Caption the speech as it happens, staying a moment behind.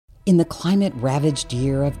In the climate-ravaged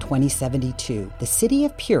year of 2072, the city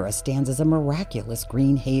of Pura stands as a miraculous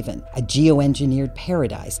green haven, a geoengineered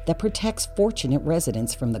paradise that protects fortunate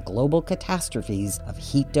residents from the global catastrophes of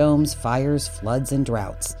heat domes, fires, floods, and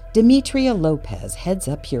droughts. Demetria Lopez heads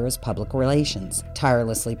up Pura's public relations,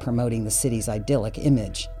 tirelessly promoting the city's idyllic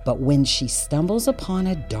image. But when she stumbles upon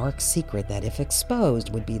a dark secret that, if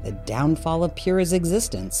exposed, would be the downfall of Pura's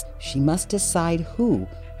existence, she must decide who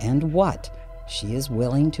and what she is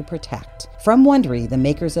willing to protect. From Wondery, the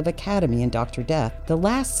makers of Academy and Dr. Death, The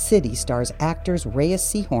Last City stars actors Reyes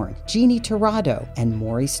Sehorn, Jeannie Torrado, and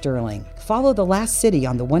Maury Sterling. Follow The Last City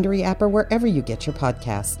on the Wondery app or wherever you get your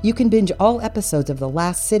podcasts. You can binge all episodes of The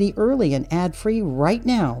Last City early and ad-free right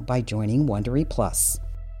now by joining Wondery Plus.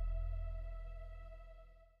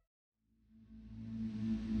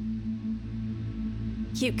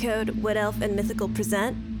 Cute Code, Wood Elf, and Mythical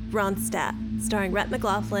present Ronstadt, starring Rhett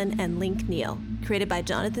McLaughlin and Link Neal, created by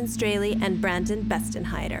Jonathan Straley and Brandon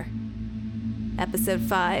Bestenheider. Episode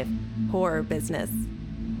 5, Horror Business.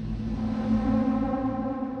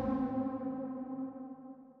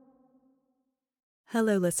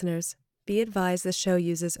 Hello, listeners. Be advised the show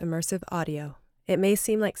uses immersive audio. It may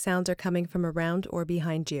seem like sounds are coming from around or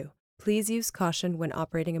behind you. Please use caution when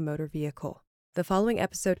operating a motor vehicle. The following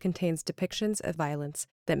episode contains depictions of violence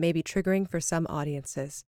that may be triggering for some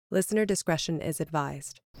audiences. Listener discretion is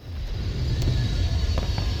advised.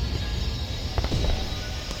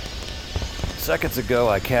 Seconds ago,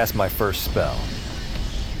 I cast my first spell.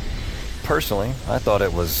 Personally, I thought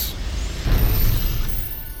it was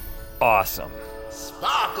awesome.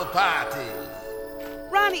 Sparkle party!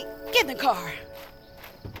 Ronnie, get in the car.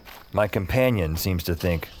 My companion seems to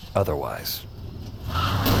think otherwise.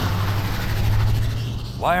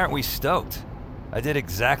 Why aren't we stoked? I did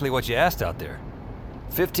exactly what you asked out there.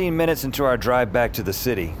 15 minutes into our drive back to the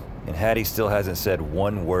city, and Hattie still hasn't said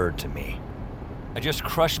one word to me. I just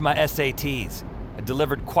crushed my SATs. I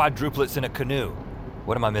delivered quadruplets in a canoe.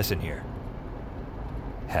 What am I missing here?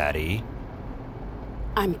 Hattie?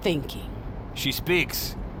 I'm thinking. She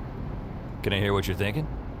speaks. Can I hear what you're thinking?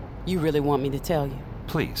 You really want me to tell you?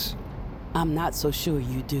 Please. I'm not so sure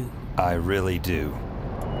you do. I really do.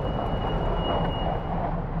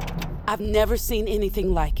 I've never seen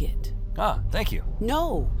anything like it. Ah, thank you.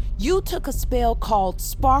 No, you took a spell called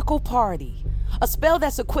Sparkle Party. A spell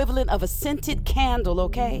that's equivalent of a scented candle,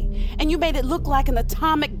 okay? And you made it look like an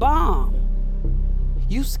atomic bomb.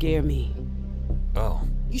 You scare me. Oh.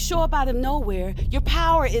 You show up out of nowhere. Your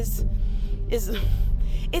power it's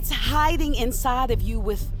hiding inside of you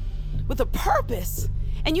with a purpose.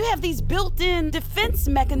 And you have these built-in defense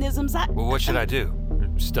mechanisms. Well, what should I do?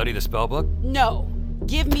 Study the spell book? No.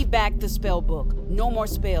 Give me back the spell book. No more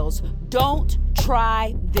spells. Don't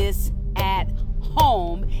try this at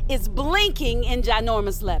home. It's blinking in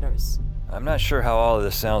ginormous letters. I'm not sure how all of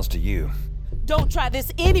this sounds to you. Don't try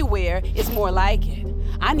this anywhere. It's more like it.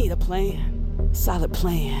 I need a plan. Solid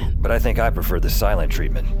plan. But I think I prefer the silent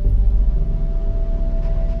treatment.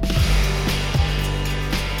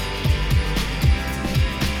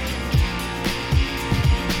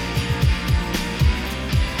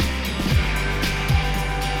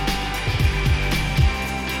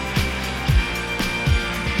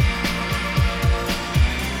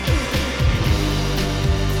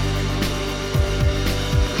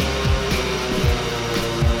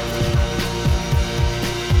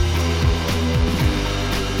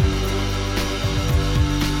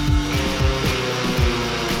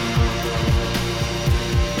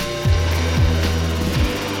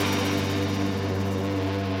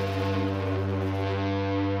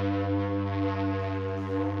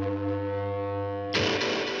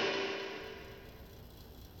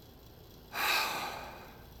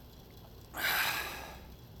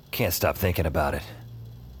 Can't stop thinking about it.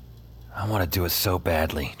 I want to do it so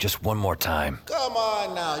badly, just one more time. Come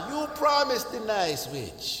on now, you promised the nice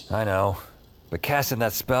witch. I know, but casting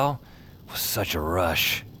that spell was such a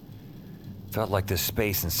rush. Felt like this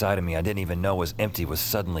space inside of me I didn't even know was empty was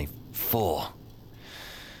suddenly full.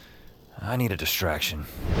 I need a distraction.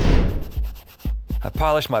 I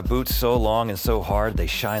polished my boots so long and so hard they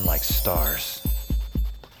shine like stars.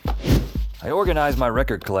 I organized my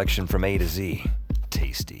record collection from A to Z.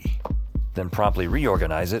 Tasty. Then promptly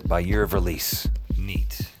reorganize it by year of release.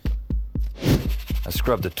 Neat. I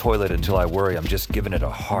scrub the toilet until I worry I'm just giving it a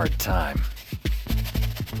hard time.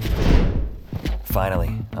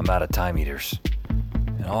 Finally, I'm out of time eaters.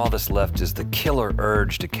 And all that's left is the killer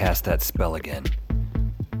urge to cast that spell again.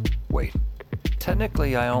 Wait,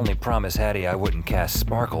 technically I only promised Hattie I wouldn't cast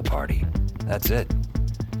Sparkle Party. That's it.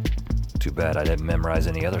 Too bad I didn't memorize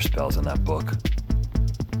any other spells in that book.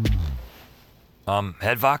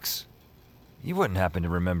 Headvox? You wouldn't happen to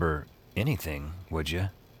remember anything, would you?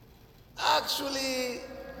 Actually,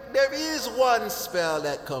 there is one spell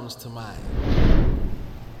that comes to mind.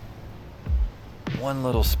 One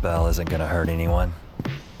little spell isn't gonna hurt anyone.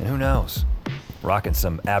 And who knows? Rocking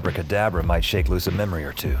some abracadabra might shake loose a memory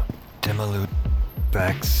or two. Dimaloot,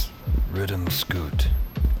 Bex, Rhythm Scoot.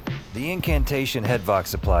 The incantation Headvox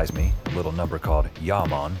supplies me, a little number called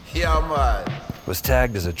Yaman, Yeah, man. was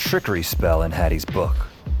tagged as a trickery spell in Hattie's book.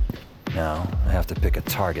 Now, I have to pick a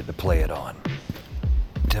target to play it on.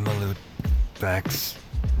 Dimaloot, Bex,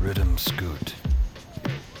 Rhythm Scoot.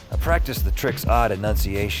 I practice the trick's odd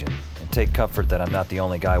enunciation and take comfort that I'm not the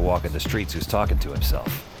only guy walking the streets who's talking to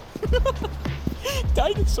himself.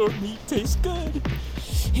 Dinosaur meat tastes good.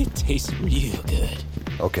 It tastes real good.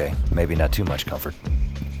 Okay, maybe not too much comfort.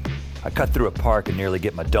 I cut through a park and nearly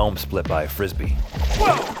get my dome split by a frisbee.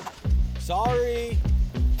 Whoa! Sorry.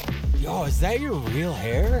 Yo, is that your real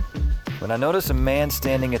hair? When I notice a man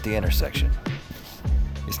standing at the intersection,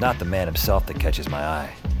 it's not the man himself that catches my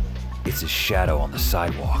eye. It's his shadow on the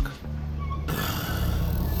sidewalk.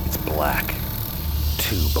 It's black.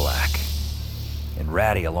 Too black. And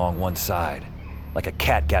ratty along one side, like a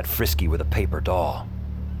cat got frisky with a paper doll.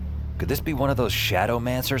 Could this be one of those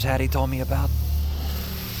shadowmancers Hattie told me about?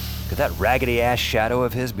 Could that raggedy-ass shadow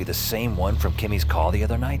of his be the same one from Kimmy's call the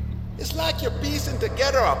other night? It's like you're piecing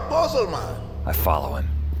together a puzzle, man. I follow him.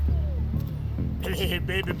 Hey,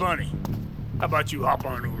 baby bunny. How about you hop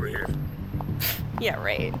on over here? Yeah,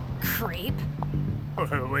 right. Creep.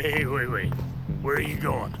 Wait. Where are you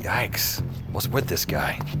going? Yikes. What's with this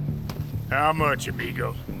guy? How much,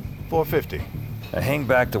 amigo? $4.50. I hang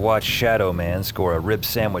back to watch Shadow Man score a rib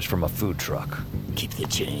sandwich from a food truck. Keep the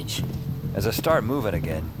change. As I start moving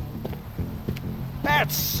again,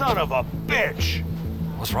 That son of a bitch!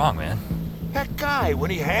 what's wrong, man? That guy, when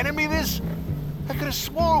he handed me this, I could have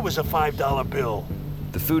swore it was a $5 bill.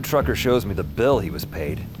 The food trucker shows me the bill he was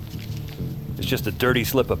paid. It's just a dirty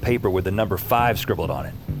slip of paper with the number 5 scribbled on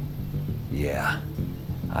it. Yeah,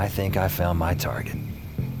 I think I found my target.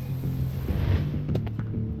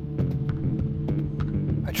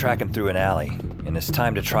 I track him through an alley, and it's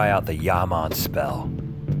time to try out the Yaman spell.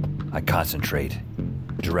 I concentrate,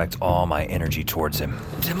 direct all my energy towards him.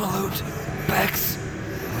 Dimaloot, Bex,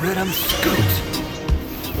 Rhythm Scoot.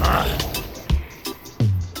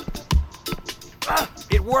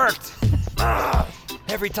 It worked!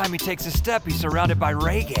 Every time he takes a step, he's surrounded by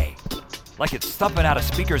reggae. Like it's thumping out of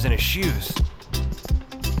speakers in his shoes.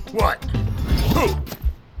 What? Who?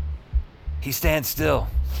 He stands still.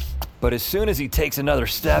 But as soon as he takes another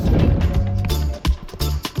step,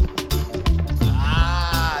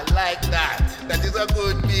 Like that. That is a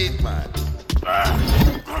good beat, man.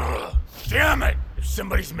 Damn it! If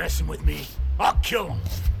somebody's messing with me, I'll kill him.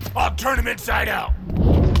 I'll turn him inside out.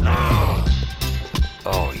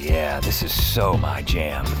 oh yeah, this is so my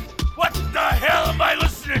jam. What the hell am I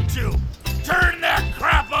listening to? Turn that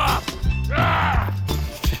crap off!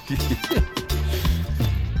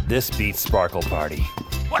 This beats Sparkle Party.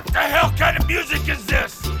 What the hell kind of music is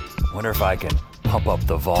this? Wonder if I can pump up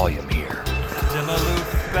the volume here.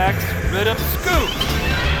 Dimaloot, Bex, Rhythm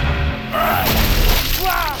Scoot!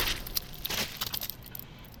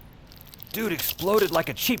 Dude exploded like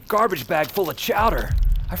a cheap garbage bag full of chowder.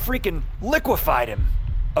 I freaking liquefied him.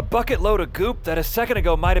 A bucket load of goop that a second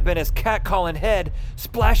ago might have been his cat-calling head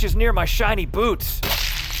splashes near my shiny boots.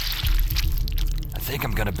 I think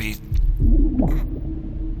I'm gonna be...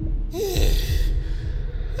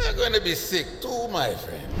 You're gonna be sick too, my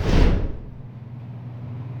friend.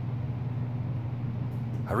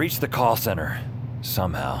 I reached the call center,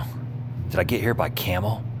 somehow. Did I get here by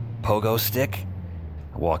camel? Pogo stick?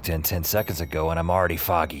 I walked in 10 seconds ago and I'm already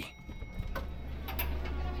foggy.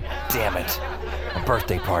 Damn it. A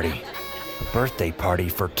birthday party. A birthday party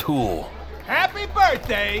for Tool. Happy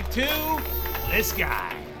birthday to this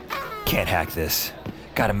guy. Can't hack this.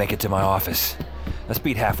 Gotta make it to my office. Let's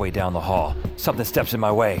beat halfway down the hall. Something steps in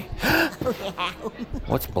my way.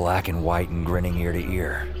 What's black and white and grinning ear to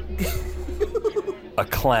ear? A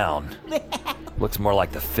clown. Looks more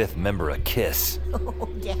like the 5th member of Kiss.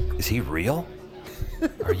 Is he real?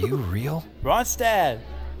 Are you real? Ronstadt,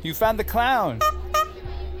 you found the clown.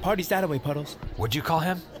 Party's that away, Puddles. What'd you call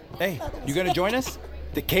him? Hey, you gonna join us?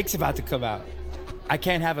 The cake's about to come out. I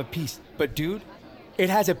can't have a piece, but dude, it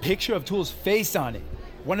has a picture of Tool's face on it.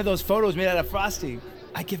 One of those photos made out of frosting.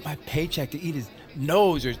 I give my paycheck to eat his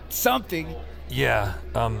nose or something. Yeah,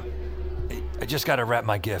 I just gotta wrap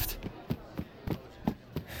my gift.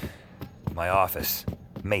 My office.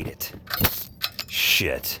 Made it.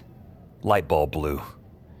 Shit. Light bulb blew.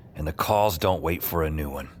 And the calls don't wait for a new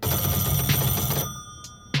one.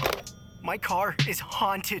 My car is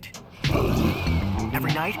haunted.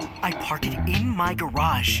 Every night, I park it in my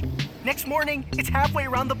garage. Next morning, it's halfway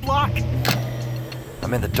around the block.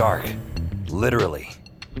 I'm in the dark. Literally.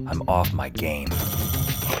 I'm off my game.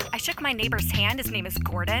 I shook my neighbor's hand. His name is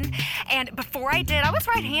Gordon. And before I did, I was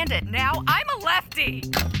right-handed. Now I'm a lefty.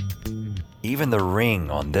 Even the ring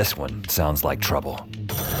on this one sounds like trouble.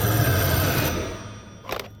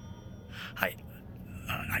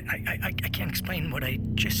 I can't explain what I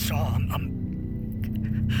just saw.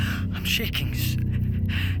 I'm shaking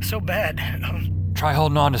so bad. Try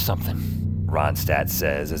holding on to something, Ronstadt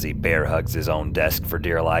says as he bear hugs his own desk for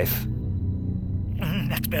dear life.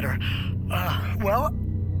 That's better. Well,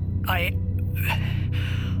 I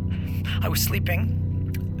was sleeping.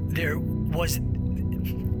 There was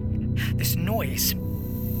this noise.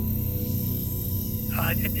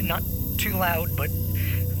 Not too loud, but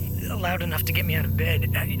loud enough to get me out of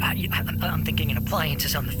bed. I'm thinking an appliance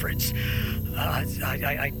is on the fritz.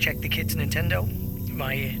 I checked the kids' Nintendo,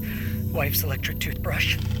 my wife's electric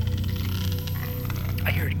toothbrush.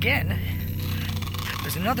 I hear it again.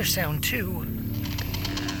 There's another sound, too.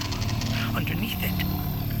 Underneath it.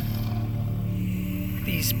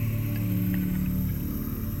 These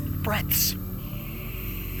breaths.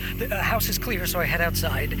 The house is clear, so I head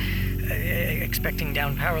outside, expecting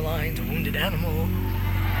down power lines, a wounded animal.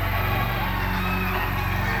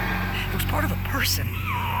 It was part of a person.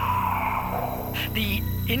 The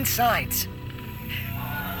insides.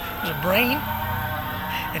 There's a brain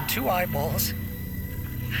and 2 eyeballs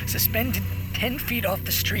suspended 10 feet off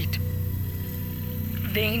the street.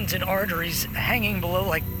 Veins and arteries hanging below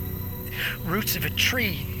like roots of a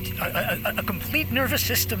tree. A complete nervous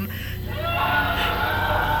system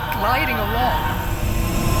gliding along.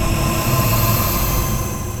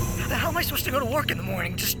 How am I supposed to go to work in the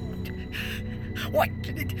morning? Just... what?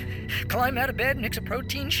 Climb out of bed, mix a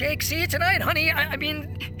protein shake? See you tonight, honey. I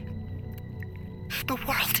mean... the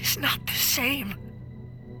world is not the same.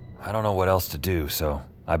 I don't know what else to do, so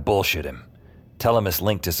I bullshit him. Tell him it's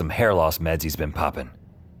linked to some hair loss meds he's been popping.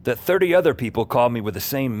 That 30 other people called me with the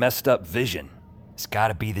same messed up vision. It's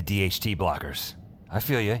gotta be the DHT blockers. I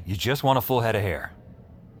feel you just want a full head of hair.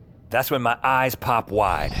 That's when my eyes pop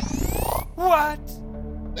wide. What?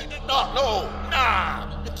 No,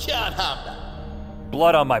 nah, you can't have that.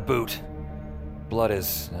 Blood on my boot. Blood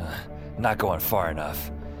is not going far enough.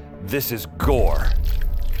 This is gore.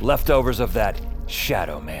 Leftovers of that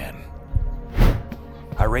Shadow Man.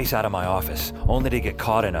 I race out of my office, only to get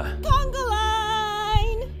caught in a... Conga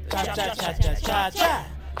line! Cha-cha-cha-cha-cha-cha.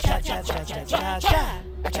 Cha-cha-cha-cha-cha-cha.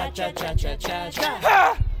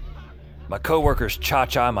 Cha-cha-cha-cha-cha-cha. My coworkers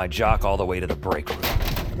cha-cha my jock all the way to the break room.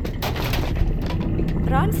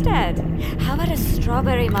 Ronstadt, how about a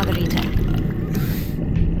strawberry margarita?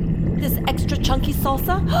 This extra chunky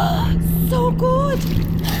salsa? So good!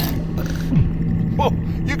 Whoa,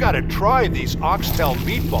 you gotta try these oxtail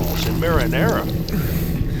meatballs in marinara.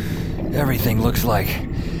 Everything looks like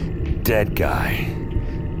dead guy.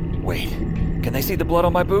 Wait, can they see the blood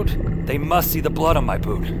on my boot? They must see the blood on my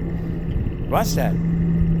boot. Ronstadt,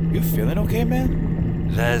 you feeling okay, man?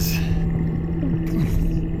 Vez.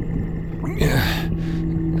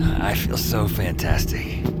 I feel so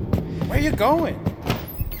fantastic. Where you going?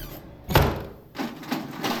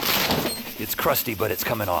 It's crusty, but it's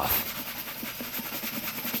coming off.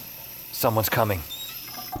 Someone's coming.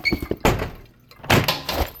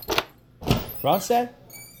 Ronstadt?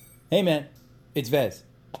 Hey, man. It's Vez.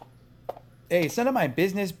 Hey, it's none of my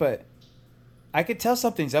business, but I could tell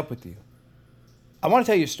something's up with you. I want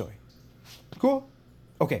to tell you a story. Cool?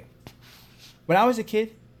 Okay. When I was a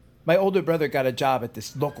kid, my older brother got a job at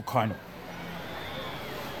this local carnival.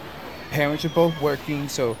 Parents were both working,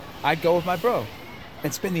 so I'd go with my bro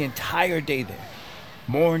and spend the entire day there.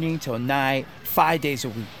 Morning till night, 5 days a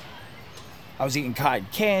week. I was eating cotton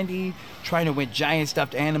candy, trying to win giant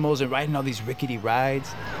stuffed animals, and riding all these rickety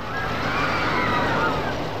rides.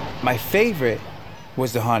 My favorite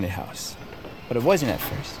was the haunted house, but it wasn't at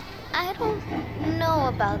first. I don't know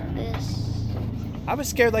about this. I was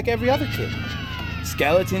scared like every other kid.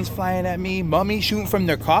 Skeletons flying at me, mummies shooting from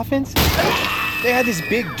their coffins. They had this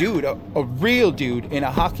big dude, a real dude in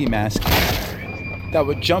a hockey mask, that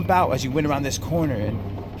would jump out as you went around this corner, and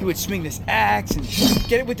he would swing this axe and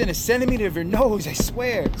get it within a centimeter of your nose, I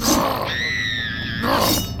swear.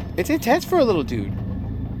 It's intense for a little dude.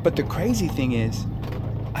 But the crazy thing is,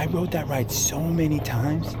 I rode that ride so many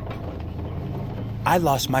times, I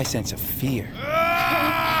lost my sense of fear.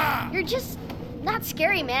 You're just not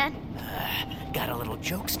scary, man. Got a little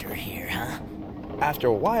jokester here, huh? After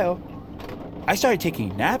a while, I started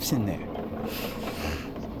taking naps in there.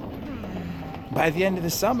 By the end of the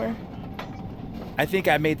summer, I think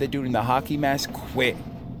I made the dude in the hockey mask quit.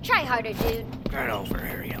 Try harder, dude. Get over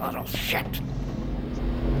here, you little shit.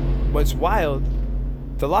 What's wild,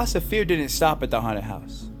 the loss of fear didn't stop at the haunted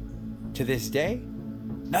house. To this day,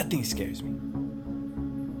 nothing scares me.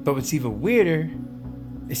 But what's even weirder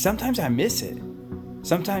is sometimes I miss it.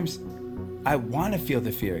 Sometimes I want to feel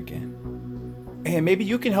the fear again. And maybe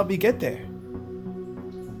you can help me get there.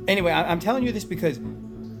 Anyway, I'm telling you this because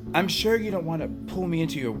I'm sure you don't want to pull me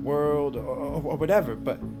into your world or whatever,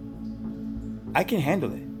 but I can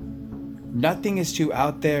handle it. Nothing is too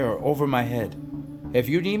out there or over my head. If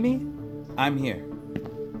you need me, I'm here.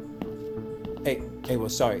 Hey, well,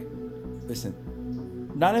 sorry. Listen,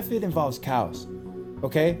 not if it involves cows,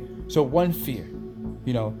 okay? So one fear,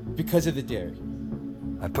 because of the dairy.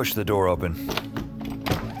 I push the door open.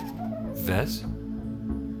 Vez?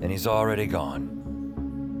 And he's already gone.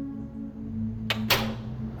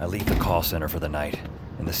 I leave the call center for the night,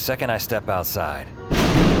 and the second I step outside...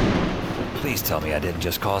 Please tell me I didn't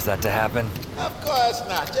just cause that to happen. Of course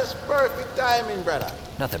not. Just perfect timing, brother.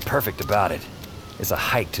 Nothing perfect about it. It's a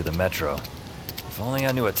hike to the metro. If only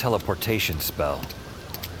I knew a teleportation spell.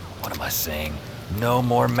 What am I saying? No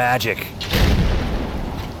more magic.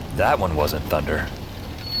 That one wasn't thunder.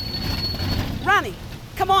 Ronnie,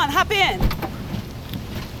 come on, hop in.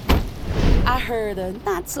 I heard a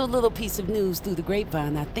not-so-little piece of news through the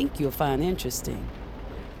grapevine I think you'll find interesting.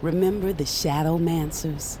 Remember the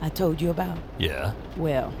Shadowmancers I told you about? Yeah?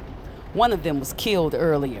 Well, one of them was killed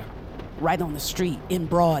earlier, right on the street in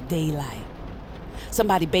broad daylight.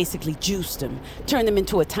 Somebody basically juiced him, turned him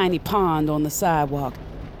into a tiny pond on the sidewalk.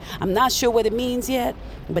 I'm not sure what it means yet,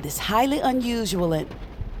 but it's highly unusual and...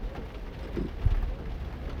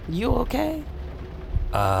 You okay?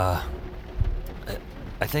 I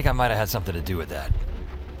think I might have had something to do with that.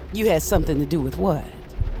 You had something to do with what?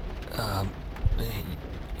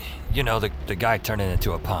 The guy turned it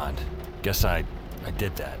into a pond. Guess I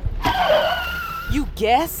did that. You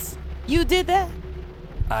guess? You did that?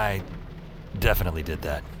 I definitely did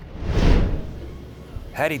that.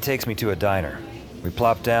 Hattie takes me to a diner. We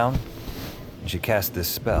plop down, and she casts this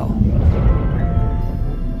spell.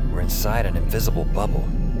 We're inside an invisible bubble.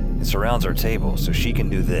 It surrounds our table, so she can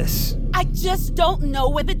do this. I just don't know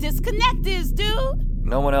where the disconnect is, dude.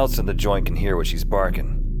 No one else in the joint can hear what she's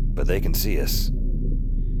barking, but they can see us.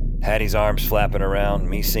 Hattie's arms flapping around,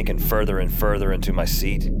 me sinking further and further into my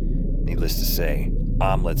seat. Needless to say,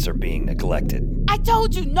 omelets are being neglected. I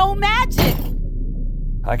told you, no magic!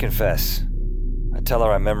 I confess. I tell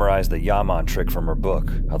her I memorized the Yaman trick from her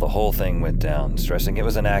book, how the whole thing went down, stressing it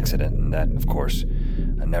was an accident, and that, of course,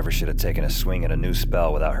 I never should have taken a swing at a new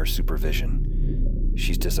spell without her supervision.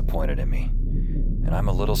 She's disappointed in me, and I'm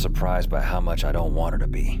a little surprised by how much I don't want her to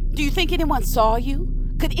be. Do you think anyone saw you?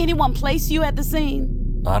 Could anyone place you at the scene?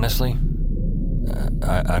 Honestly,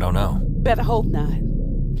 I don't know. Better hope not.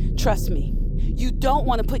 Trust me, you don't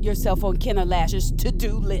want to put yourself on Kenner Lash's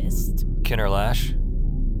to-do list. Kenner Lash?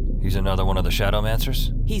 He's another one of the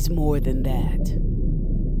Shadowmancers? He's more than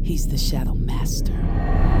that. He's the Shadow Master.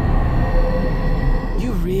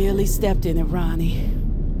 You really stepped in it, Ronnie.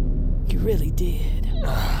 You really did.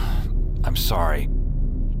 I'm sorry.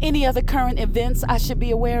 Any other current events I should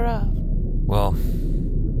be aware of? Well,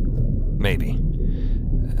 maybe.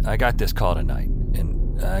 I got this call tonight,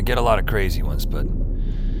 and I get a lot of crazy ones, but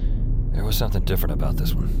there was something different about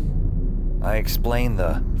this one. I explained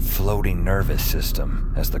the floating nervous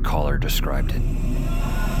system, as the caller described it.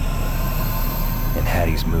 And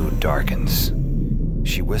Hattie's mood darkens.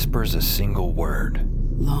 She whispers a single word.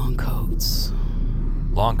 Longcoats.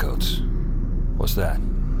 Longcoats? What's that?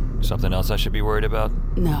 Something else I should be worried about?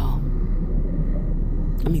 No.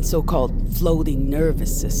 I mean, so-called floating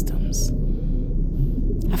nervous systems.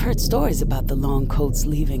 I've heard stories about the Longcoats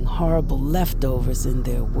leaving horrible leftovers in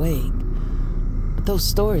their wake. But those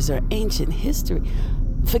stories are ancient history.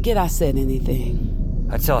 Forget I said anything.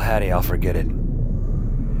 I tell Hattie I'll forget it.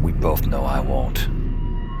 We both know I won't.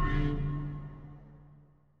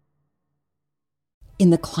 In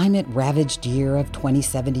the climate-ravaged year of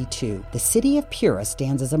 2072, the city of Pura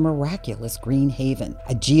stands as a miraculous green haven,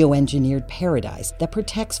 a geoengineered paradise that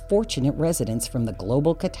protects fortunate residents from the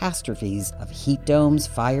global catastrophes of heat domes,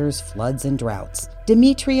 fires, floods, and droughts.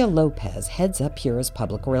 Demetria Lopez heads up Pura's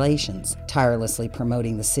public relations, tirelessly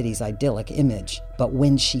promoting the city's idyllic image. But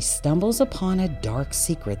when she stumbles upon a dark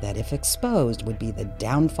secret that, if exposed, would be the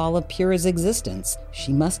downfall of Pura's existence,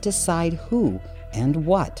 she must decide who and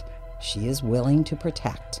what she is willing to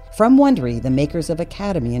protect. From Wondery, the makers of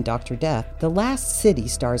Academy and Dr. Death, The Last City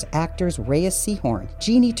stars actors Reyes Sehorn,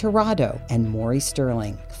 Jeannie Torrado, and Maury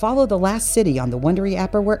Sterling. Follow The Last City on the Wondery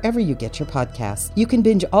app or wherever you get your podcasts. You can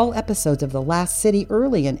binge all episodes of The Last City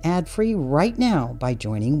early and ad-free right now by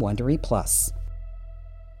joining Wondery Plus.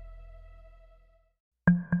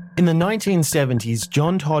 In the 1970s,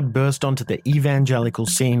 John Todd burst onto the evangelical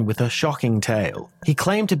scene with a shocking tale. He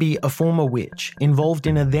claimed to be a former witch, involved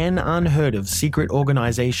in a then unheard-of secret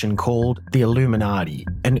organization called the Illuminati,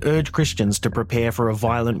 and urged Christians to prepare for a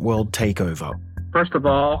violent world takeover. First of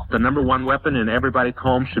all, the number one weapon in everybody's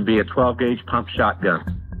home should be a 12-gauge pump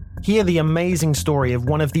shotgun. Hear the amazing story of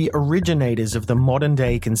one of the originators of the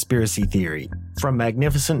modern-day conspiracy theory. From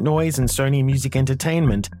Magnificent Noise and Sony Music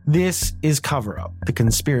Entertainment, this is Cover Up, the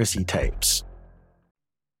Conspiracy Tapes.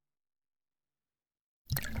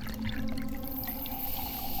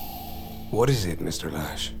 What is it, Mr.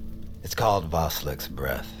 Lash? It's called Voslik's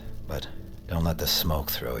Breath, but don't let the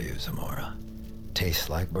smoke throw you, Zamora. Tastes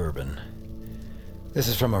like bourbon. This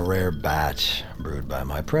is from a rare batch brewed by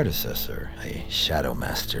my predecessor, a shadow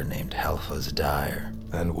master named Halfaz Dyer.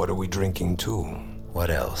 And what are we drinking to? What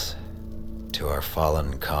else? To our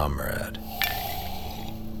fallen comrade.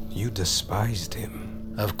 You despised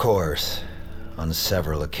him. Of course. On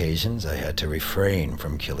several occasions, I had to refrain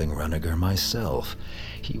from killing Runniger myself.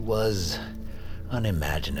 He was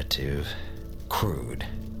unimaginative, crude,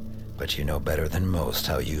 but you know better than most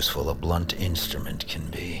how useful a blunt instrument can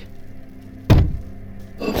be.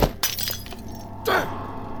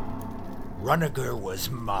 Runniger was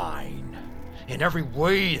mine. In every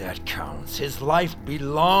way that counts, his life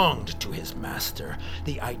belonged to his master.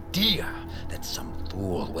 The idea that some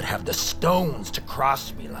fool would have the stones to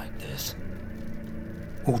cross me like this.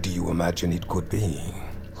 Who do you imagine it could be?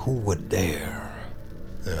 Who would dare?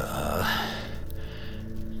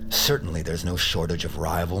 Certainly there's no shortage of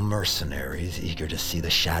rival mercenaries eager to see the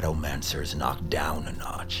Shadowmancers knocked down a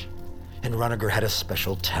notch. And Runniger had a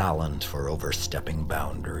special talent for overstepping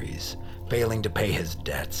boundaries, failing to pay his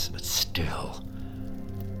debts, but still,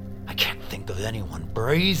 I can't think of anyone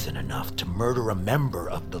brazen enough to murder a member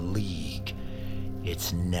of the League.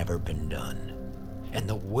 It's never been done. And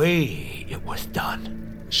the way it was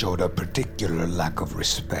done showed a particular lack of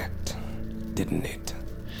respect, didn't it?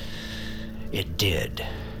 It did.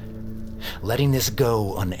 Letting this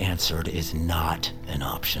go unanswered is not an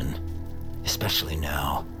option, especially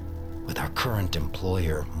now, with our current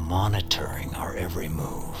employer monitoring our every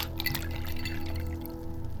move.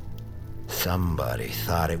 Somebody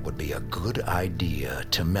thought it would be a good idea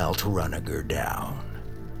to melt Runniger down.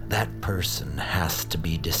 That person has to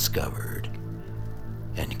be discovered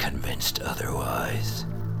and convinced otherwise.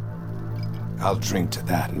 I'll drink to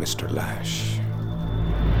that, Mr. Lash.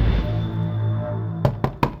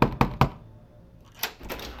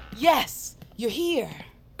 Yes, you're here.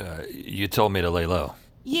 You told me to lay low.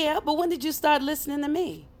 Yeah, but when did you start listening to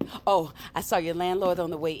me? Oh, I saw your landlord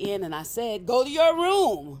on the way in and I said, go to your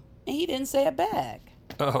room. And he didn't say it back.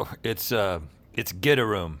 Oh, it's get a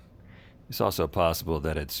room. It's also possible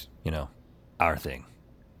that it's, our thing.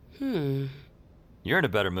 You're in a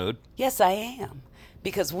better mood. Yes, I am.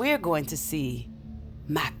 Because we're going to see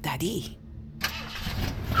Mac Daddy.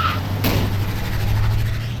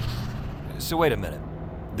 So wait a minute.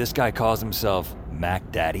 This guy calls himself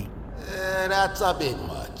Mac Daddy? That's a bit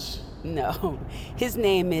much. No, his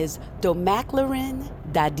name is Domaclarin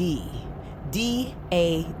Dadi.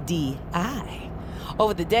 D-A-D-I.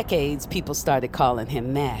 Over the decades, people started calling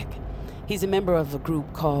him Mac. He's a member of a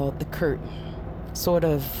group called The Curtain. Sort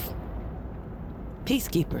of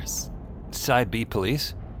peacekeepers. Side B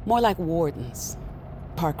police? More like wardens.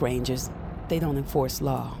 Park rangers. They don't enforce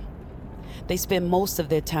law. They spend most of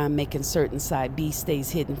their time making certain Side B stays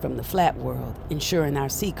hidden from the flat world, ensuring our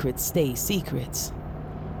secrets stay secrets.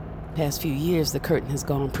 Past few years, the Curtain has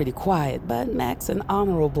gone pretty quiet, but Mac's an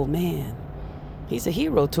honorable man. He's a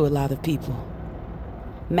hero to a lot of people.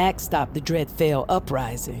 Mac stopped the Dreadfell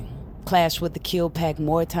uprising, clashed with the Kill Pack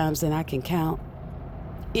more times than I can count.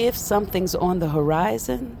 If something's on the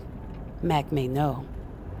horizon, Mac may know.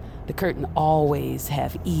 The Curtain always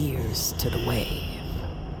have ears to the wave.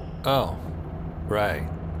 Oh, right.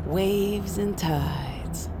 Waves and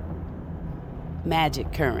tides.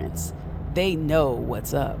 Magic currents. They know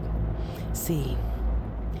what's up. See,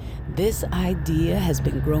 this idea has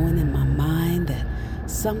been growing in my mind that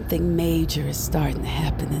something major is starting to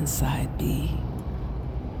happen inside B.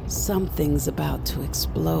 Something's about to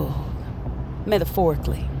explode.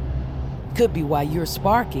 Metaphorically. Could be why you're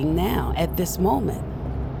sparking now, at this moment.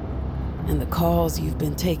 And the calls you've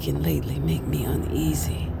been taking lately make me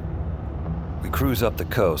uneasy. We cruise up the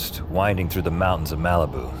coast, winding through the mountains of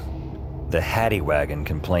Malibu. The Hattie wagon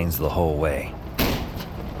complains the whole way.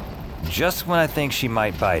 Just when I think she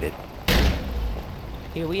might bite it.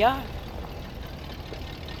 Here we are.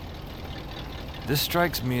 This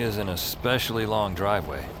strikes me as an especially long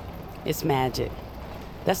driveway. It's magic.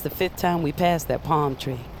 That's the 5th time we passed that palm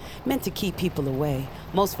tree. Meant to keep people away.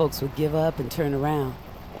 Most folks would give up and turn around.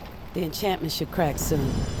 The enchantment should crack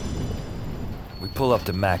soon. We pull up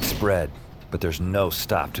to Mac's spread, but there's no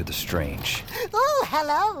stop to the strange. Oh,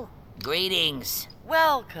 hello. Greetings.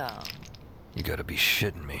 Welcome. You gotta be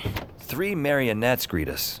shitting me. 3 marionettes greet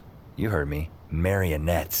us. You heard me.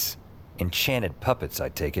 Marionettes. Enchanted puppets, I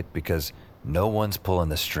take it, because no one's pulling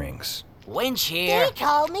the strings. Winch here. They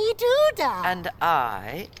call me Duda. And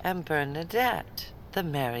I am Bernadette, the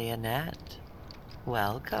marionette.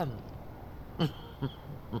 Welcome.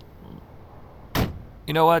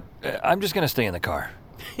 You know what? I'm just gonna stay in the car.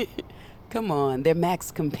 Come on, they're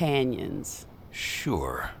Mac's companions.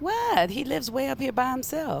 Sure. What? He lives way up here by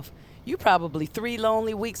himself. You probably 3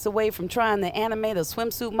 lonely weeks away from trying to animate a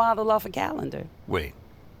swimsuit model off a calendar. Wait,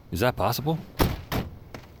 is that possible?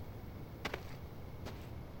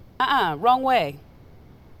 Wrong way.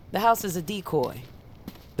 The house is a decoy.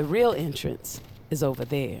 The real entrance is over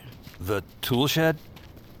there. The tool shed?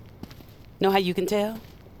 Know how you can tell?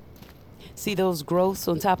 See those growths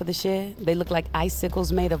on top of the shed? They look like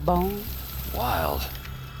icicles made of bone. Wild.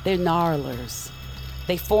 They're gnarlers.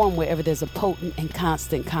 They form wherever there's a potent and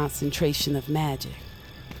constant concentration of magic.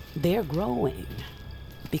 They're growing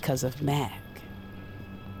because of Mac.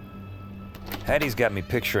 Hattie's got me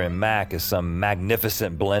picturing Mac as some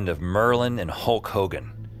magnificent blend of Merlin and Hulk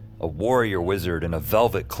Hogan. A warrior wizard in a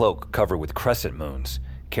velvet cloak covered with crescent moons,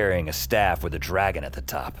 carrying a staff with a dragon at the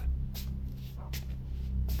top.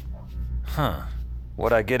 Huh.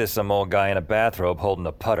 What I get is some old guy in a bathrobe holding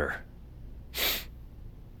a putter.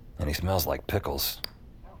 And he smells like pickles.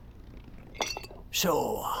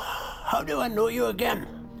 So, how do I know you again?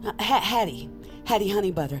 Hattie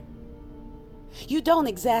Honeybutter. You don't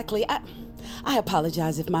exactly. I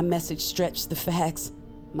apologize if my message stretched the facts.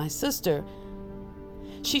 My sister,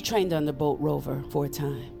 she trained under Bolt Rover for a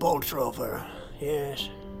time. Bolt Rover, yes.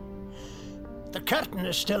 The curtain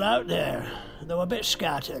is still out there, though a bit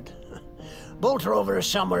scattered. Bolt Rover is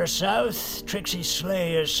somewhere south, Trixie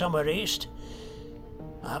Slay is somewhere east.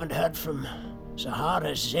 I haven't heard from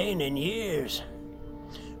Zahara Zane in years.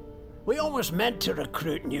 We always meant to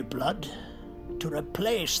recruit new blood, to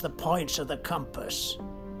replace the points of the compass,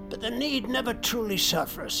 but the need never truly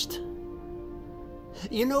surfaced.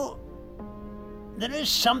 You know, there is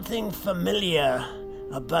something familiar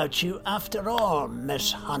about you after all,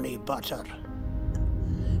 Miss Honeybutter.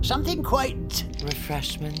 Something quite...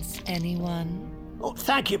 Refreshments, anyone? Oh,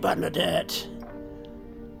 thank you, Bernadette.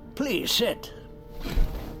 Please sit.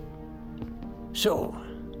 So,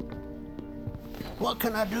 what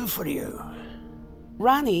can I do for you?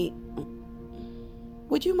 Ronnie,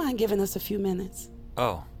 would you mind giving us a few minutes?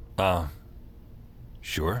 Oh,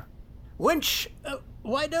 sure. Winch,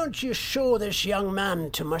 why don't you show this young man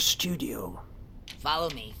to my studio? Follow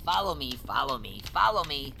me, follow me, follow me, follow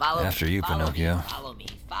me, follow me. After you, Pinocchio. Follow me,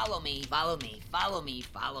 follow me, follow me, follow me,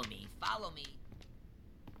 follow me, follow me.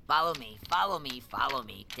 Follow me, follow me, follow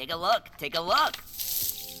me. Take a look, take a look.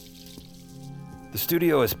 The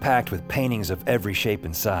studio is packed with paintings of every shape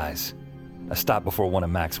and size. I stop before one of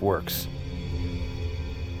Mac's works.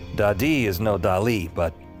 Dadi is no Dali,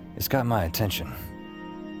 but it's got my attention.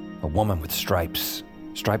 A woman with stripes,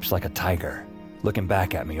 stripes like a tiger, looking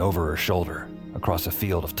back at me over her shoulder, across a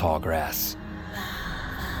field of tall grass.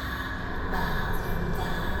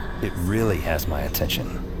 It really has my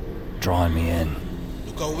attention, drawing me in.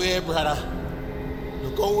 Look away, brother.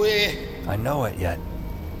 Look away. I know it, yet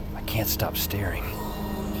I can't stop staring.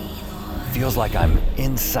 Feels like I'm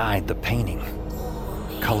inside the painting.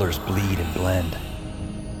 Colors bleed and blend.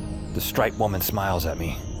 The striped woman smiles at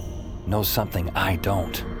me, knows something I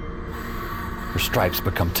don't. Her stripes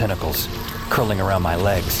become tentacles, curling around my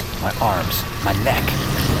legs, my arms, my neck.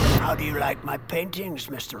 How do you like my paintings,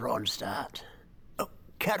 Mr. Ronstadt? Oh,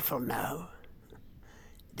 careful now.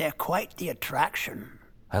 They're quite the attraction.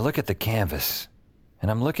 I look at the canvas, and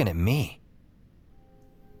I'm looking at me.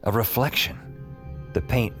 A reflection. The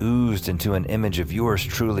paint oozed into an image of yours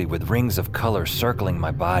truly with rings of color circling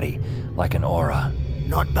my body like an aura.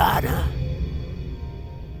 Not bad, huh?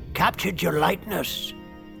 Captured your likeness,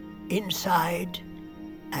 inside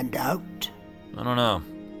and out. I don't know.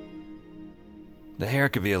 The hair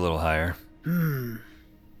could be a little higher.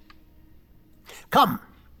 Come.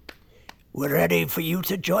 We're ready for you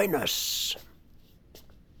to join us.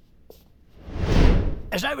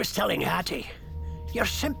 As I was telling Hattie, you're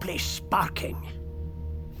simply sparking.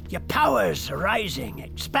 Your power's rising,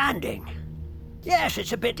 expanding. Yes,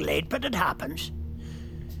 it's a bit late, but it happens.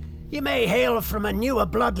 You may hail from a newer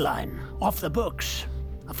bloodline, off the books.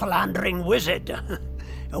 A philandering wizard,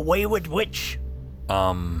 a wayward witch.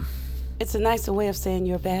 It's a nicer way of saying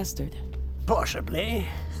you're a bastard. Possibly.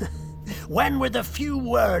 When with a few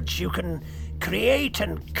words you can create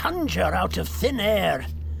and conjure out of thin air,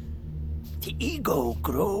 the ego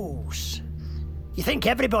grows. You think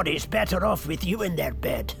everybody's better off with you in their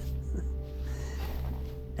bed.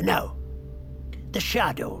 Now, the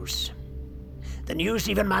shadows. The news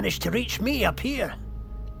even managed to reach me up here.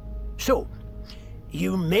 So,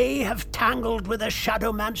 you may have tangled with a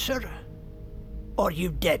Shadowmancer, or you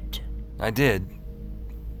did. I did,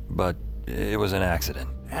 but it was an accident.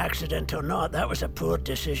 Accident or not, that was a poor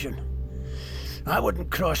decision. I wouldn't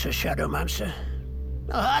cross a Shadowmancer.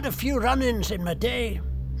 I had a few run-ins in my day.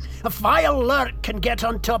 A vile lurk can get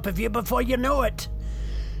on top of you before you know it.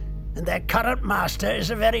 And their current master is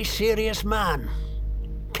a very serious man.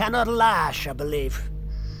 Cannot lash, I believe.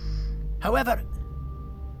 However,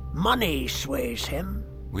 money sways him.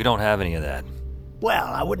 We don't have any of that. Well,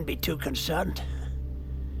 I wouldn't be too concerned.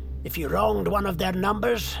 If you wronged one of their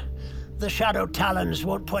numbers, the Shadow Talons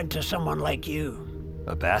won't point to someone like you.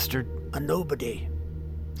 A bastard? A nobody.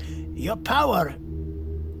 Your power...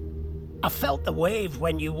 I felt the wave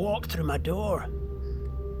when you walked through my door.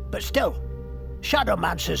 But still,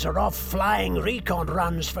 Shadowmancers are off flying recon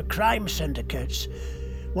runs for crime syndicates,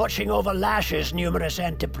 watching over Lash's numerous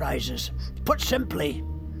enterprises. Put simply,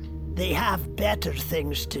 they have better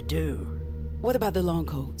things to do. What about the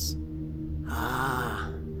Longcoats? Ah,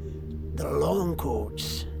 the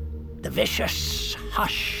Longcoats. The vicious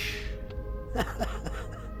hush.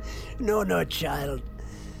 No, child.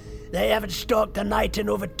 They haven't stalked a night in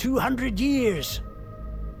over 200 years.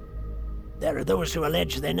 There are those who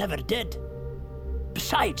allege they never did.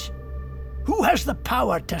 Besides, who has the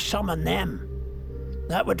power to summon them?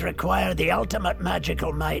 That would require the ultimate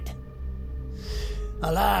magical might.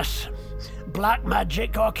 Alas, black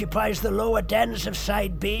magic occupies the lower dens of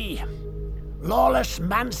Side B. Lawless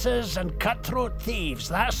mancers and cutthroat thieves,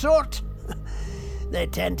 that sort. They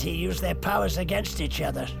tend to use their powers against each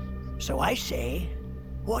other. So I say,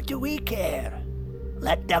 what do we care?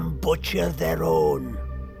 Let them butcher their own.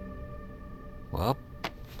 Well,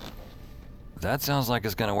 that sounds like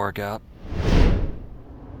it's gonna work out.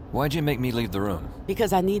 Why'd you make me leave the room?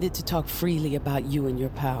 Because I needed to talk freely about you and your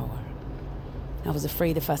power. I was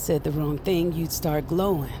afraid if I said the wrong thing, you'd start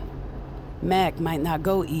glowing. Mac might not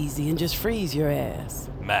go easy and just freeze your ass.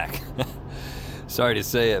 Mac. Sorry to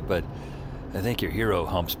say it, but I think your hero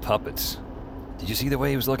humps puppets. Did you see the way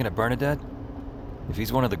he was looking at Bernadette? If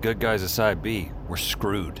he's one of the good guys of Side B, we're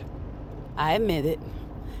screwed. I admit it.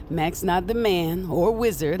 Mac's not the man or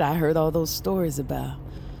wizard I heard all those stories about.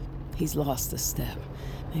 He's lost a step.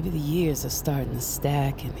 Maybe the years are starting to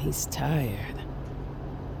stack and he's tired.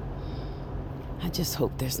 I just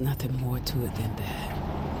hope there's nothing more to it than that.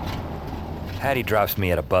 Hattie drops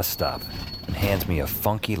me at a bus stop and hands me a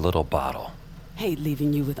funky little bottle. Hate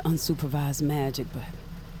leaving you with unsupervised magic, but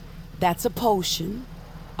that's a potion,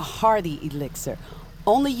 a hardy elixir.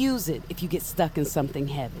 Only use it if you get stuck in something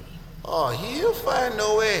heavy. Oh, he'll find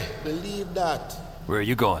no way. Believe that. Where are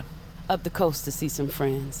you going? Up the coast to see some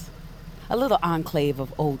friends. A little enclave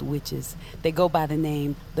of old witches. They go by the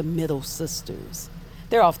name the Middle Sisters.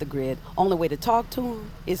 They're off the grid. Only way to talk to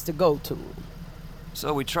them is to go to them.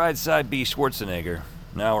 So we tried Side B Schwarzenegger.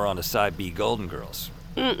 Now we're on to Side B Golden Girls.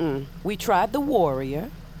 We tried the Warrior,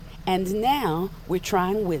 and now we're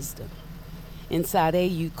trying Wisdom. Inside A,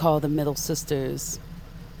 you'd call the Middle Sisters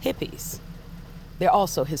hippies. They're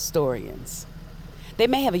also historians. They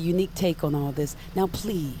may have a unique take on all this. Now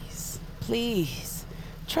please,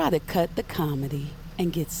 try to cut the comedy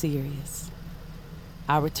and get serious.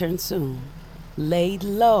 I'll return soon. Laid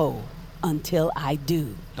low until I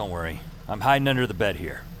do. Don't worry. I'm hiding under the bed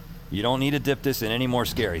here. You don't need to dip this in any more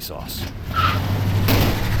scary sauce.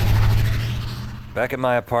 Back at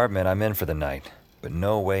my apartment, I'm in for the night, but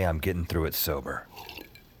no way I'm getting through it sober.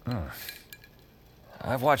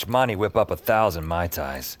 I've watched Monty whip up 1,000 Mai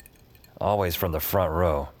Tais, always from the front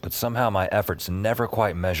row, but somehow my efforts never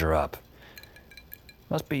quite measure up.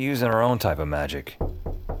 Must be using her own type of magic.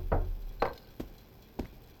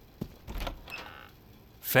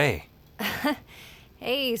 Faye.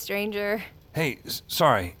 Hey, stranger. Hey,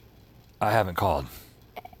 sorry. I haven't called.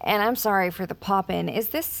 And I'm sorry for the pop-in. Is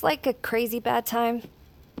this like a crazy bad time?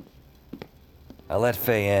 I let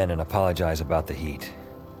Faye in and apologize about the heat.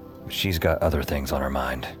 But she's got other things on her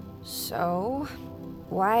mind. So,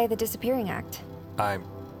 why the disappearing act?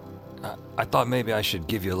 I thought maybe I should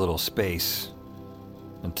give you a little space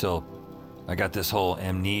until I got this whole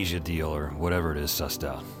amnesia deal or whatever it is sussed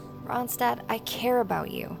out. Ronstadt, I care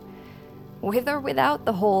about you. With or without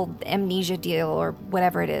the whole amnesia deal or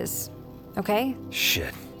whatever it is. Okay?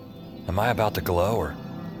 Shit. Am I about to glow or...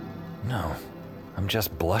 No, I'm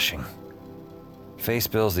just blushing. Faye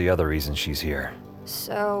spills the other reason she's here.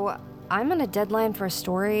 So, I'm on a deadline for a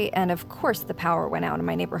story, and of course the power went out in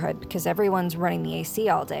my neighborhood because everyone's running the AC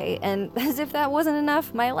all day, and as if that wasn't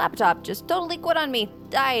enough, my laptop just totally quit on me.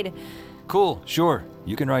 Died. Cool, sure.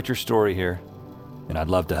 You can write your story here, and I'd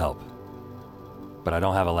love to help. But I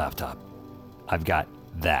don't have a laptop. I've got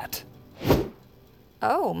that.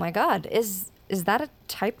 Oh my god, is that a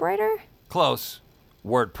typewriter? Close.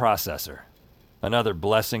 Word processor. Another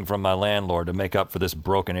blessing from my landlord to make up for this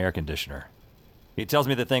broken air conditioner. He tells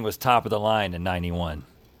me the thing was top of the line in '91.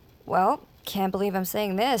 Well, can't believe I'm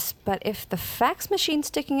saying this, but if the fax machine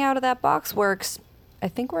sticking out of that box works, I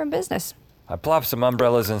think we're in business. I plop some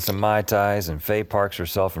umbrellas and some Mai Tais, and Faye parks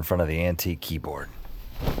herself in front of the antique keyboard.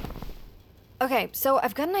 Okay, so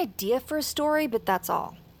I've got an idea for a story, but that's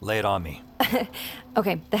all. Lay it on me.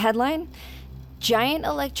 Okay, the headline: Giant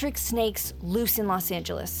electric snakes loose in Los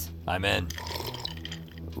Angeles. I'm in.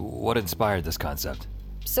 What inspired this concept?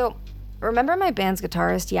 So, remember my band's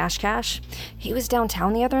guitarist, Yash Cash? He was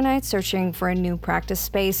downtown the other night searching for a new practice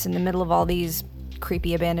space in the middle of all these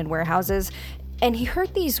creepy abandoned warehouses, and he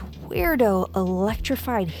heard these weirdo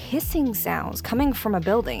electrified hissing sounds coming from a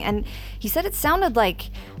building, and he said it sounded like...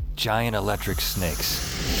 Giant electric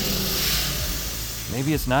snakes.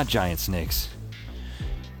 Maybe it's not giant snakes.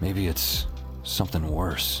 Maybe it's something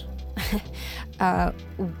worse.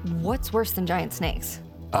 What's worse than giant snakes?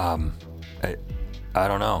 I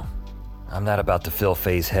don't know. I'm not about to fill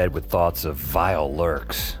Faye's head with thoughts of vile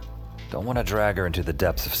lurks. Don't want to drag her into the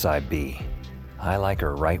depths of Side B. I like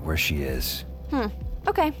her right where she is.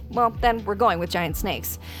 Okay, well, then we're going with giant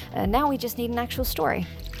snakes. Now we just need an actual story.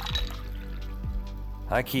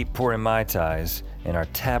 I keep pouring Mai Tais, and our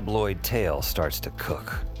tabloid tale starts to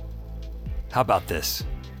cook. How about this?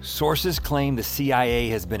 Sources claim the CIA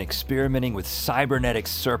has been experimenting with cybernetic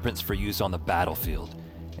serpents for use on the battlefield,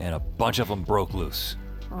 and a bunch of them broke loose.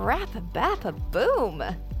 Rap-a-bap-a-boom!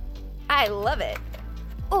 I love it.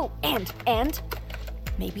 Oh, and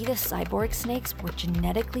maybe the cyborg snakes were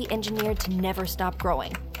genetically engineered to never stop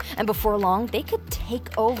growing, and before long, they could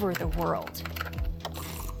take over the world.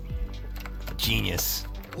 Genius.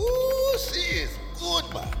 Ooh, she is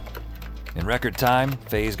good, man. In record time,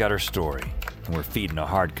 Faye's got her story, and we're feeding a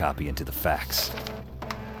hard copy into the fax.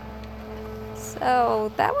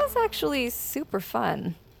 So, that was actually super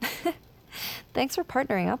fun. Thanks for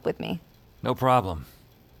partnering up with me. No problem.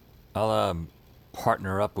 I'll,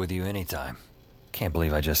 partner up with you anytime. Can't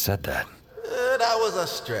believe I just said that. That was a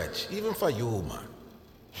stretch, even for you,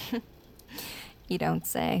 man. You don't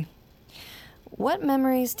say. What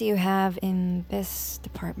memories do you have in this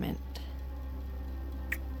department?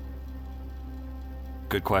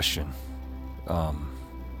 Good question.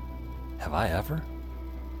 Have I ever?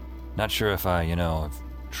 Not sure if I, have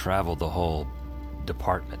traveled the whole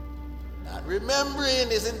department. Not remembering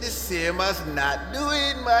isn't the same as not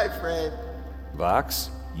doing, my friend.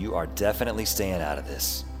 Vox, you are definitely staying out of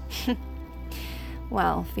this.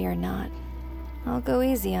 Well, fear not. I'll go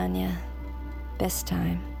easy on you. This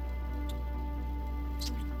time.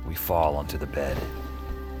 We fall onto the bed.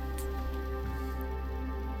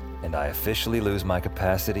 And I officially lose my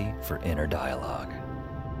capacity for inner dialogue.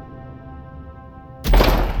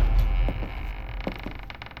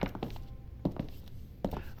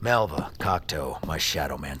 Malva, Cocteau, my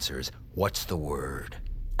shadowmancers, what's the word?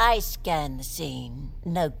 I scanned the scene.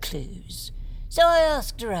 No clues. So I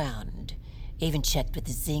asked around. Even checked with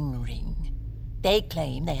the Zing Ring. They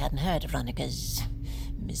claim they hadn't heard of Ronica's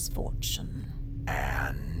misfortune.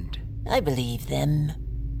 And? I believe them.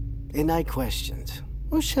 And I questioned,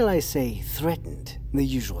 or shall I say threatened, the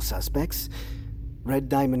usual suspects. Red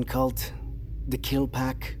Diamond Cult, the Kill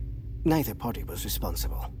Pack. Neither party was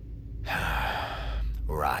responsible.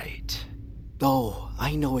 Right. Oh,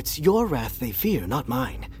 I know it's your wrath they fear, not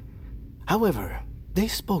mine. However, they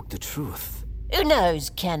spoke the truth. Who knows,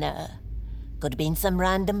 Kenner? Could have been some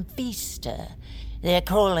random feaster. They're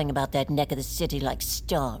crawling about that neck of the city like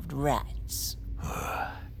starved rats.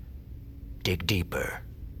 Dig deeper.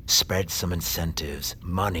 Spread some incentives.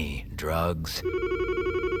 Money, drugs.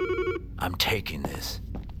 I'm taking this.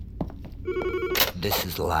 This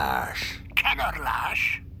is Lash. Kenner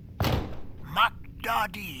Lash.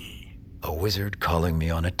 Makdadi. A wizard calling me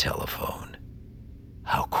on a telephone.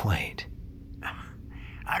 How quaint.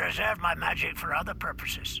 I reserve my magic for other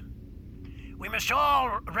purposes. We must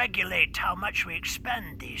all regulate how much we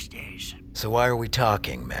expend these days. So why are we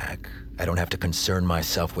talking, Mac? I don't have to concern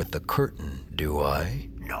myself with the curtain, do I?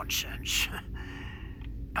 Nonsense.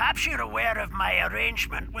 Perhaps you're aware of my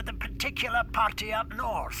arrangement with a particular party up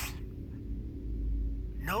north.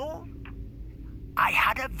 No? I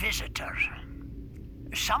had a visitor.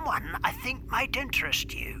 Someone I think might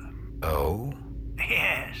interest you. Oh?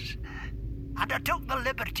 Yes. And I took the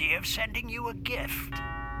liberty of sending you a gift.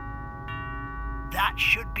 That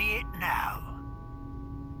should be it now.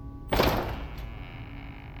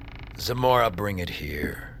 Zamora, bring it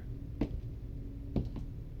here.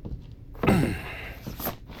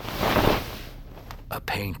 A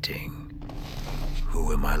painting.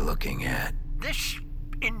 Who am I looking at? This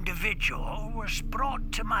individual was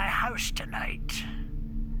brought to my house tonight.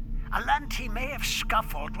 I learned he may have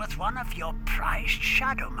scuffled with one of your prized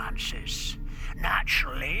shadowmancers.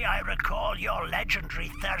 Naturally, I recall your legendary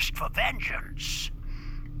thirst for vengeance.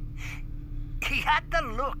 He had the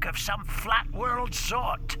look of some flat-world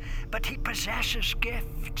sort, but he possesses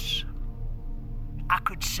gifts. I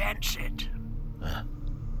could sense it.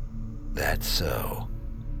 That's so.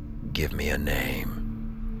 Give me a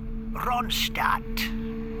name.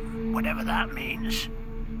 Ronstadt. Whatever that means.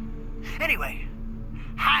 Anyway,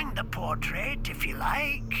 hang the portrait if you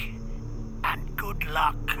like, and good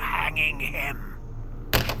luck hanging him.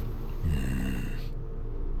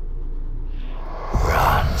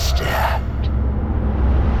 Ronstadt.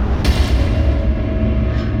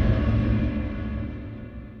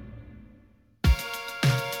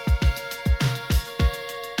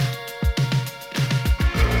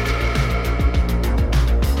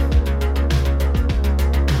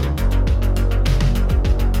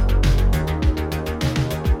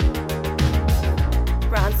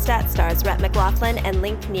 Ronstadt stars Rhett McLaughlin and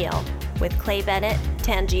Link Neal, with Clay Bennett,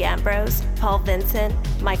 Tangi Ambrose, Paul Vincent,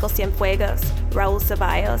 Michael Cienfuegos, Raul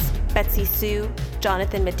Ceballos, Betsy Sue,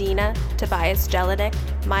 Jonathan Medina, Tobias Jelinek,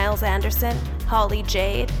 Miles Anderson, Holly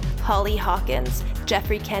Jade, Holly Hawkins,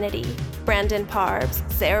 Jeffrey Kennedy, Brandon Parbs,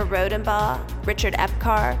 Sarah Rodenbaugh, Richard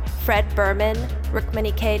Epcar, Fred Berman,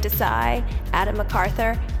 Rukmini K. Desai, Adam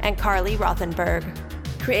MacArthur, and Carly Rothenberg.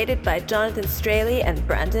 Created by Jonathan Straley and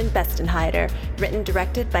Brandon Bestenheider. Written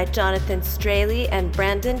directed by Jonathan Straley and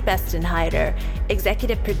Brandon Bestenheider.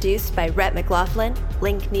 Executive produced by Rhett McLaughlin,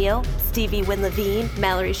 Link Neal, Stevie Wynne-Levine,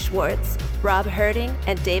 Mallory Schwartz, Rob Herding,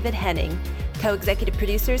 and David Henning. Co-executive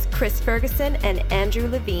producers Chris Ferguson and Andrew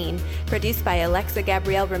Levine. Produced by Alexa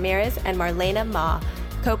Gabrielle Ramirez and Marlena Ma.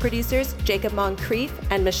 Co-producers Jacob Moncrief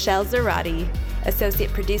and Michelle Zarati.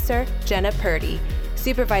 Associate producer Jenna Purdy.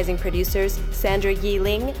 Supervising producers Sandra Yi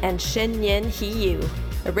Ling and Shin Yin He Yu.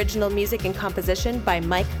 Original music and composition by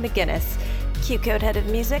Mike McGinnis. Q-Code Head of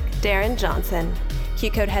Music, Darren Johnson.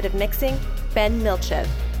 Q-Code Head of Mixing, Ben Milchev.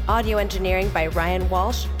 Audio engineering by Ryan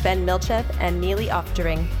Walsh, Ben Milchev, and Neely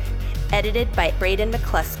Oftering. Edited by Braden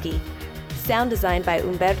McCluskey. Sound design by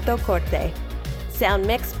Umberto Corte. Sound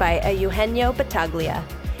mixed by Eugenio Battaglia.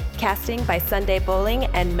 Casting by Sunday Bowling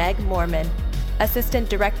and Meg Mormon. Assistant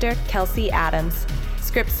Director Kelsey Adams.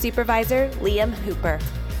 Script Supervisor Liam Hooper.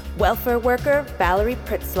 Welfare Worker Valerie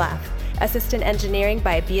Pritzlaff. Assistant Engineering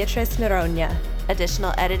by Beatrice Noronha.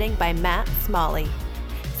 Additional editing by Matt Smalley.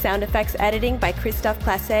 Sound effects editing by Christophe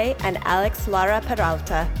Classe and Alex Lara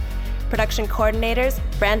Peralta. Production coordinators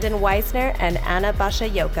Brandon Weisner and Anna Basha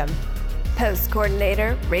Yoakum. Post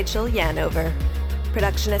coordinator Rachel Yanover.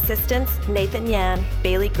 Production assistants Nathan Yan,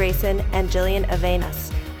 Bailey Grayson, and Jillian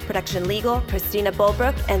Avenas. Production legal Christina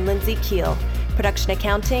Bulbrook and Lindsay Keel. Production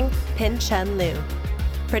accounting, Pin Chen Liu.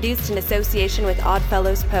 Produced in association with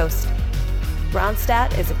Oddfellows Post.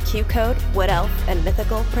 Ronstadt is a Q-Code, Wood Elf, and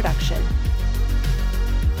Mythical production.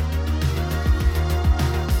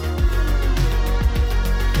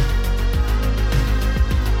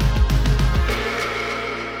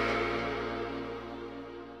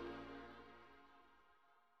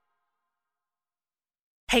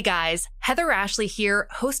 Hey guys, Heather Ashley here,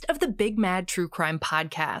 host of the Big Mad True Crime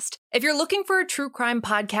Podcast. If you're looking for a true crime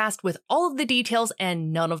podcast with all of the details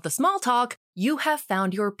and none of the small talk, you have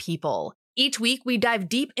found your people. Each week, we dive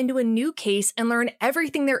deep into a new case and learn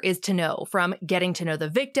everything there is to know, from getting to know the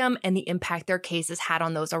victim and the impact their case has had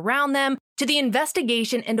on those around them, to the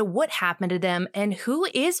investigation into what happened to them and who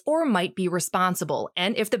is or might be responsible.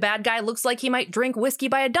 And if the bad guy looks like he might drink whiskey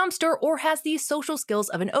by a dumpster or has the social skills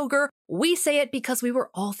of an ogre, we say it because we were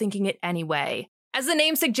all thinking it anyway. As the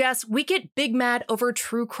name suggests, we get big mad over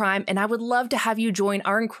true crime, and I would love to have you join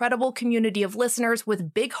our incredible community of listeners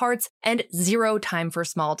with big hearts and zero time for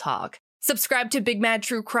small talk. Subscribe to Big Mad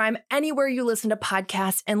True Crime anywhere you listen to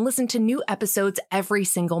podcasts and listen to new episodes every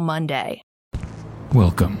single Monday.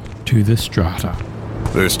 Welcome to the Strata.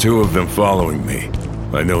 There's 2 of them following me.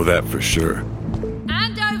 I know that for sure.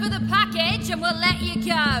 Hand over the package and we'll let you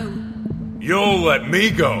go. You'll let me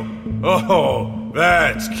go? Oh,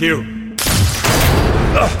 that's cute.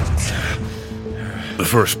 The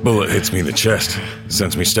first bullet hits me in the chest,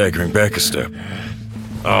 sends me staggering back a step.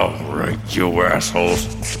 All right, you assholes.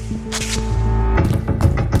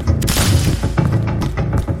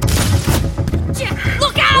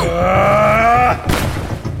 Look out!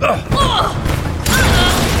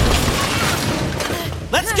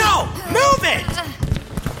 Let's go! Move it!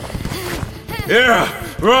 Yeah,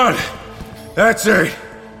 run! That's it.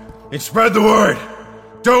 And spread the word.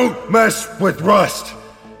 Don't mess with Rust.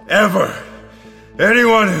 Ever.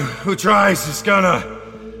 Anyone who tries is gonna...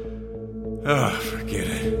 forget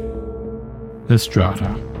it. The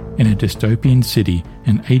Strata. In a dystopian city,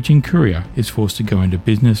 an aging courier is forced to go into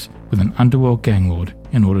business with an underworld gang lord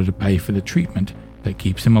in order to pay for the treatment that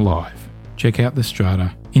keeps him alive. Check out The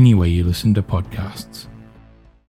Strata anywhere you listen to podcasts.